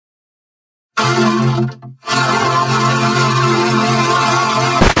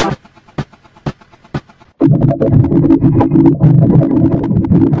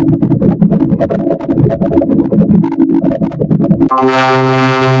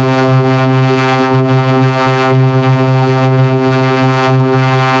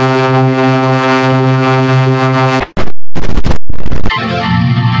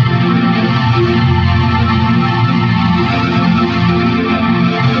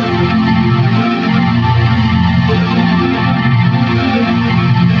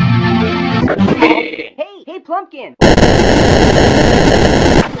Plumpkin!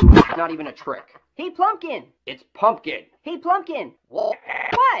 Not even a trick. Hey, Plumpkin! It's Pumpkin. Hey, Plumpkin! What?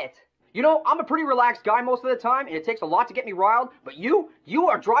 You know, I'm a pretty relaxed guy most of the time, and it takes a lot to get me riled, but you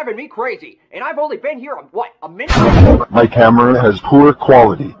are driving me crazy. And I've only been here, a minute? My camera has poor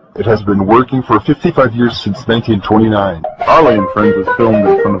quality. It has been working for 55 years since 1929. Charlie and Friends was filmed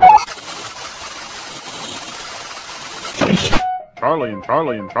in front of... Charlie and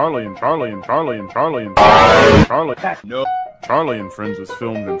Friends was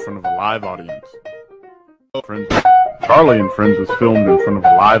filmed in front of a live audience. Charlie and Friends was filmed in front of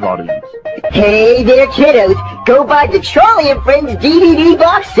a live audience. Hey there, kiddos! Go buy the Charlie and Friends DVD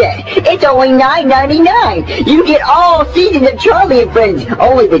box set. It's only $9.99. You get all seasons of Charlie and Friends.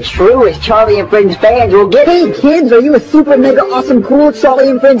 Only the truest Charlie and Friends fans will get it. Hey kids, are you a super mega awesome cool Charlie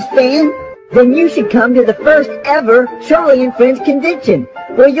and Friends fan? Then you should come to the first ever Charlie and Friends convention,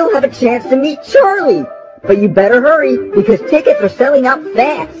 where you'll have a chance to meet Charlie. But you better hurry, because tickets are selling out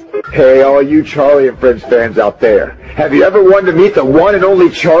fast. Hey, all you Charlie and Friends fans out there. Have you ever wanted to meet the one and only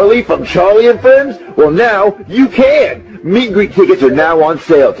Charlie from Charlie and Friends? Well, now you can. Meet and greet tickets are now on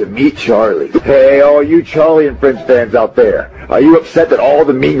sale to meet Charlie. Hey, all you Charlie and Friends fans out there. Are you upset that all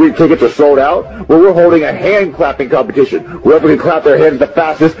the meet and greet tickets are sold out? Well, we're holding a hand clapping competition. Whoever can clap their hands the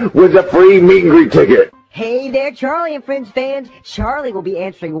fastest wins a free meet and greet ticket. Hey there, Charlie and Friends fans. Charlie will be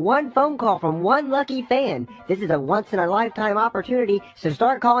answering one phone call from one lucky fan. This is a once-in-a-lifetime opportunity, so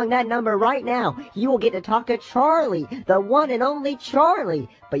start calling that number right now. You will get to talk to Charlie, the one and only Charlie.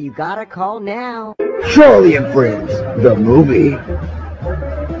 But you gotta call now. Charlie and Friends, the movie.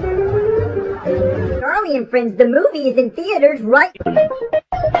 Charlie and Friends, the movie is in theaters right...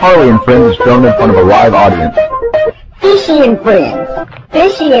 Charlie and Friends is filmed in front of a live audience. Fishy and Friends.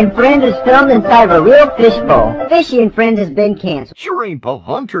 Fishy and Friends is filmed inside of a real fishbowl. Fishy and Friends has been canceled. Shrimp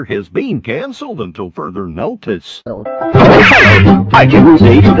Hunter has been canceled until further notice. I can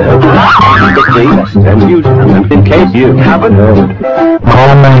see them, and use them in case you haven't heard.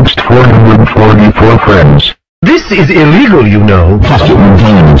 Call next 444 friends. This is illegal, you know.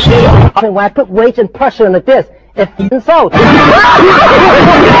 When I put weights and pressure on like this, it's insult. Spike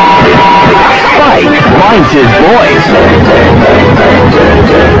finds his voice.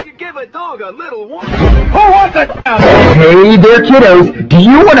 You give a dog a little one. Who wants it? Hey there, kiddos. Do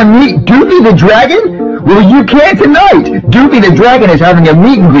you want to meet Doopy the Dragon? Well, you can tonight. Doopy the Dragon is having a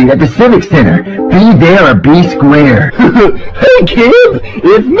meet and greet at the Civic Center. Be there or be square. Hey, kids.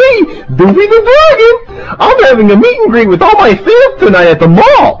 It's me, Doopy the Dragon. I'm having a meet and greet with all my fans tonight at the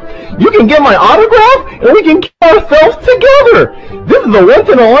mall. You can get my autograph, and we can keep ourselves together. This is a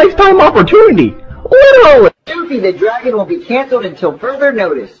once-in-a-lifetime opportunity. Literally. Doopy the Dragon will be canceled until further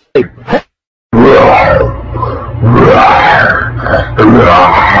notice.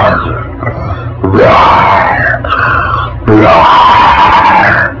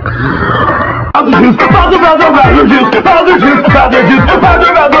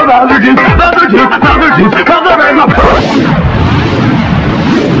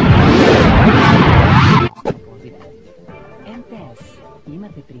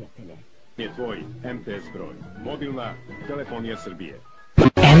 Imate prijatelje. Je tvoj MTS broj. Mobilna telefonija Srbije.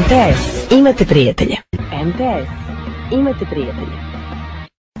 MTS, imate prijatelje. MTS, imate prijatelje.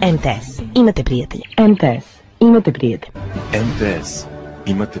 MTS, imate prijatelje. MTS, imate prijatelje. MTS,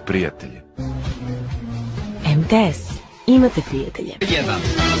 imate prijatelje. MTS, imate prijatelje. 1.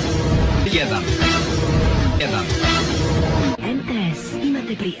 MTS,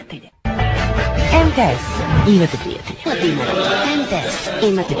 imate prijatelje. MTS, imate prijatelje. MTS,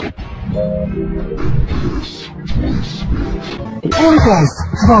 imate prijatelje. MTS,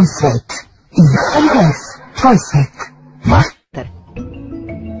 tvoj svet. MTS, tvoj svet. Master.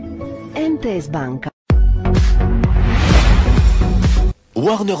 MTS banka.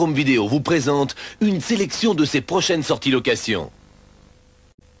 Warner Home Video vous présente une sélection de ses prochaines sorties location.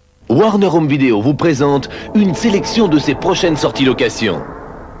 Warner Home Video vous présente une sélection de ses prochaines sorties location.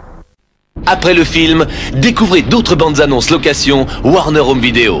 Après le film, découvrez d'autres bandes annonces location Warner Home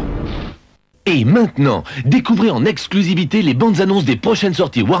Video. Et maintenant, découvrez en exclusivité les bandes annonces des prochaines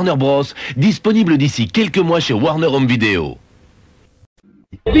sorties Warner Bros. Disponibles d'ici quelques mois chez Warner Home Video.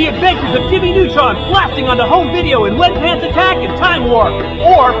 The Adventures of Jimmy Neutron blasting onto home video in Wet Pants Attack and Time Warp,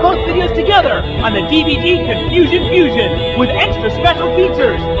 or both videos together on the DVD Confusion Fusion with extra special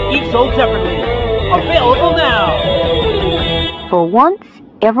features, each sold separately. Available now. For once,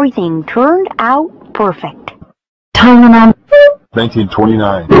 everything turned out perfect. Time on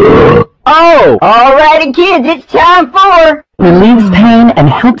 1929. Oh, alrighty kids, it's time for... relieves pain and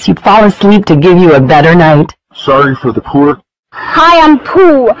helps you fall asleep to give you a better night. Sorry for the poor. Hi, I'm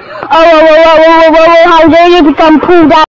Pooh. Oh, how dare you become Pooh?